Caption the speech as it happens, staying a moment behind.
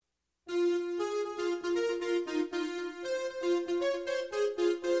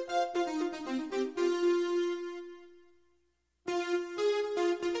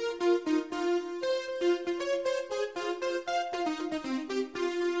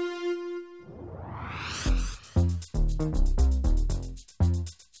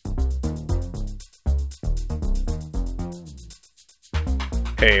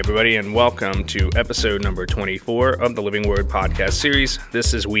Hey everybody, and welcome to episode number 24 of the Living Word podcast series.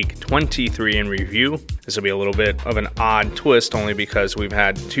 This is week 23 in review. This will be a little bit of an odd twist only because we've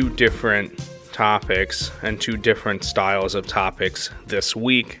had two different topics and two different styles of topics this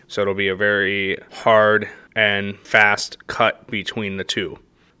week. So it'll be a very hard and fast cut between the two.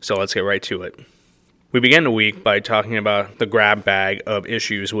 So let's get right to it. We began the week by talking about the grab bag of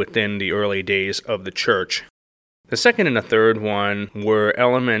issues within the early days of the church. The second and the third one were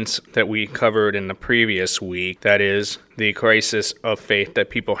elements that we covered in the previous week, that is, the crisis of faith that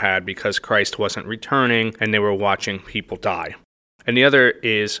people had because Christ wasn't returning and they were watching people die. And the other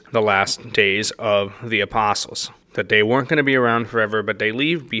is the last days of the apostles, that they weren't going to be around forever, but they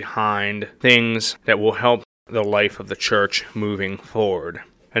leave behind things that will help the life of the church moving forward.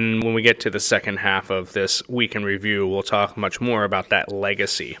 And when we get to the second half of this week in review, we'll talk much more about that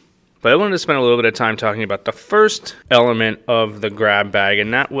legacy. But I wanted to spend a little bit of time talking about the first element of the grab bag,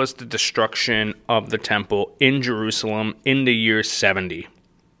 and that was the destruction of the temple in Jerusalem in the year 70.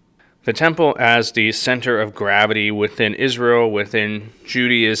 The temple as the center of gravity within Israel, within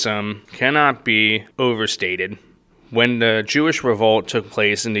Judaism, cannot be overstated. When the Jewish revolt took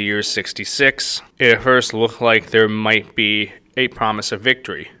place in the year 66, it at first looked like there might be a promise of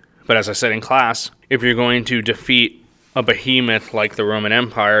victory. But as I said in class, if you're going to defeat a behemoth like the Roman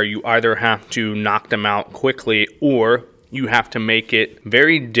Empire, you either have to knock them out quickly or you have to make it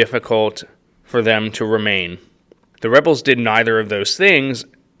very difficult for them to remain. The rebels did neither of those things,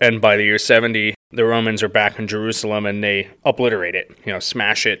 and by the year 70, the Romans are back in Jerusalem and they obliterate it,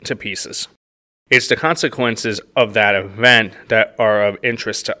 smash it to pieces. It's the consequences of that event that are of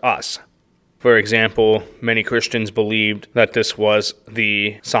interest to us. For example, many Christians believed that this was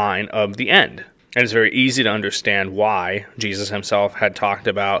the sign of the end. And it's very easy to understand why Jesus himself had talked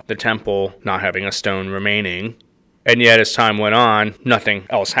about the temple not having a stone remaining. And yet, as time went on, nothing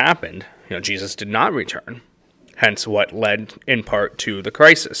else happened. Jesus did not return. Hence what led in part to the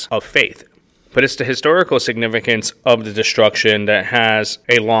crisis of faith. But it's the historical significance of the destruction that has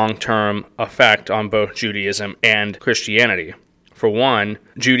a long-term effect on both Judaism and Christianity. For one,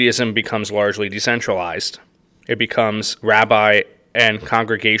 Judaism becomes largely decentralized. It becomes rabbi and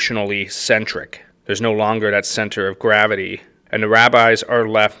congregationally centric. There's no longer that center of gravity, and the rabbis are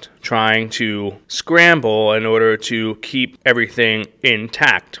left trying to scramble in order to keep everything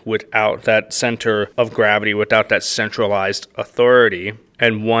intact without that center of gravity, without that centralized authority.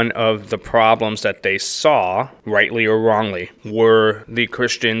 And one of the problems that they saw, rightly or wrongly, were the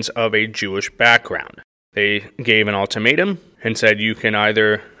Christians of a Jewish background. They gave an ultimatum and said, you can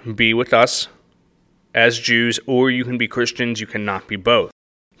either be with us as Jews, or you can be Christians, you cannot be both.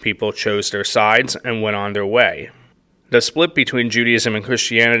 People chose their sides and went on their way. The split between Judaism and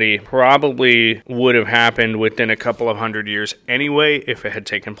Christianity probably would have happened within a couple of hundred years anyway if it had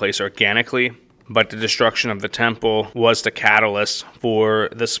taken place organically, but the destruction of the temple was the catalyst for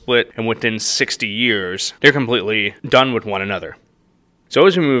the split, and within 60 years, they're completely done with one another. So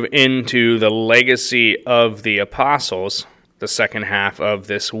as we move into the legacy of the apostles, the second half of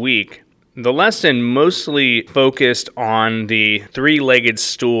this week, the lesson mostly focused on the three-legged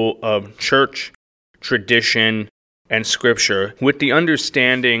stool of church, tradition, and scripture, with the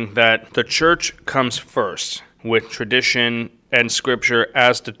understanding that the church comes first, with tradition and scripture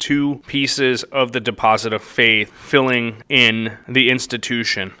as the two pieces of the deposit of faith filling in the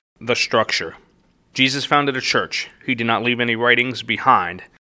institution, the structure. Jesus founded a church. He did not leave any writings behind.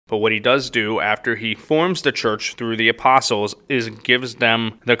 But what he does do after he forms the church through the apostles is gives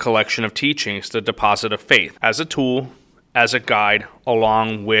them the collection of teachings, the deposit of faith, as a tool, as a guide,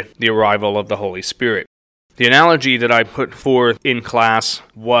 along with the arrival of the Holy Spirit. The analogy that I put forth in class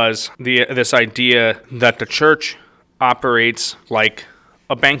was this idea that the church operates like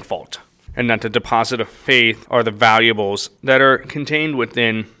a bank vault, and that the deposit of faith are the valuables that are contained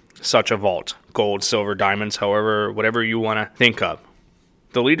within such a vault. Gold, silver, diamonds, however, whatever you want to think of.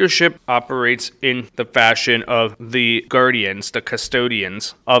 The leadership operates in the fashion of the guardians, the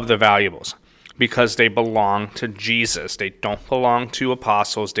custodians of the valuables, because they belong to Jesus. They don't belong to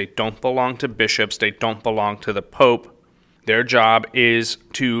apostles. They don't belong to bishops. They don't belong to the Pope. Their job is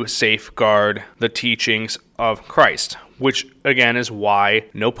to safeguard the teachings of Christ, which again is why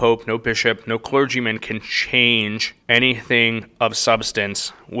no pope, no bishop, no clergyman can change anything of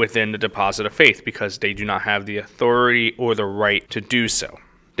substance within the deposit of faith, because they do not have the authority or the right to do so.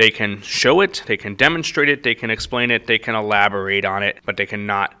 They can show it, they can demonstrate it, they can explain it, they can elaborate on it, but they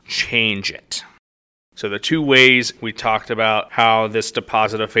cannot change it. So the two ways we talked about how this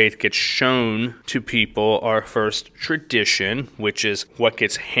deposit of faith gets shown to people are first tradition, which is what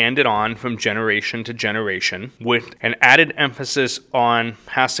gets handed on from generation to generation, with an added emphasis on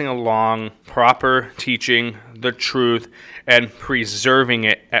passing along proper teaching, the truth, and preserving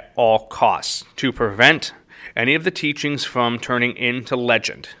it at all costs to prevent any of the teachings from turning into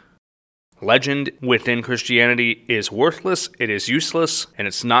legend. Legend within Christianity is worthless, it is useless, and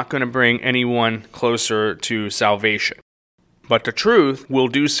it's not going to bring anyone closer to salvation. But the truth will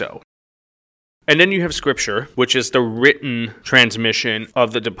do so. And then you have Scripture, which is the written transmission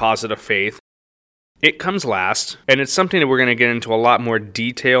of the deposit of faith. It comes last, and it's something that we're going to get into a lot more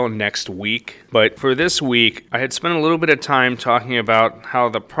detail next week. But for this week, I had spent a little bit of time talking about how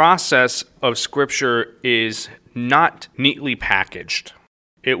the process of Scripture is not neatly packaged.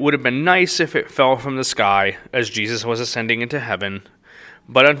 It would have been nice if it fell from the sky as Jesus was ascending into heaven,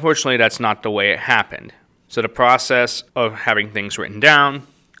 but unfortunately that's not the way it happened. So the process of having things written down,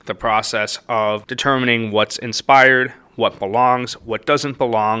 the process of determining what's inspired, what belongs, what doesn't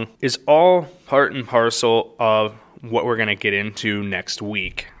belong, is all part and parcel of what we're going to get into next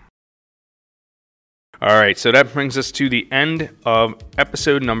week. All right, so that brings us to the end of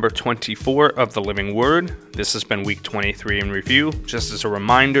episode number 24 of The Living Word. This has been week 23 in review. Just as a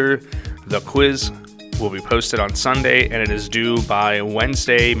reminder, the quiz will be posted on Sunday, and it is due by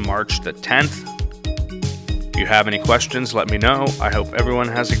Wednesday, March the 10th. If you have any questions, let me know. I hope everyone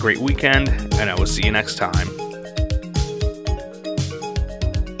has a great weekend, and I will see you next time.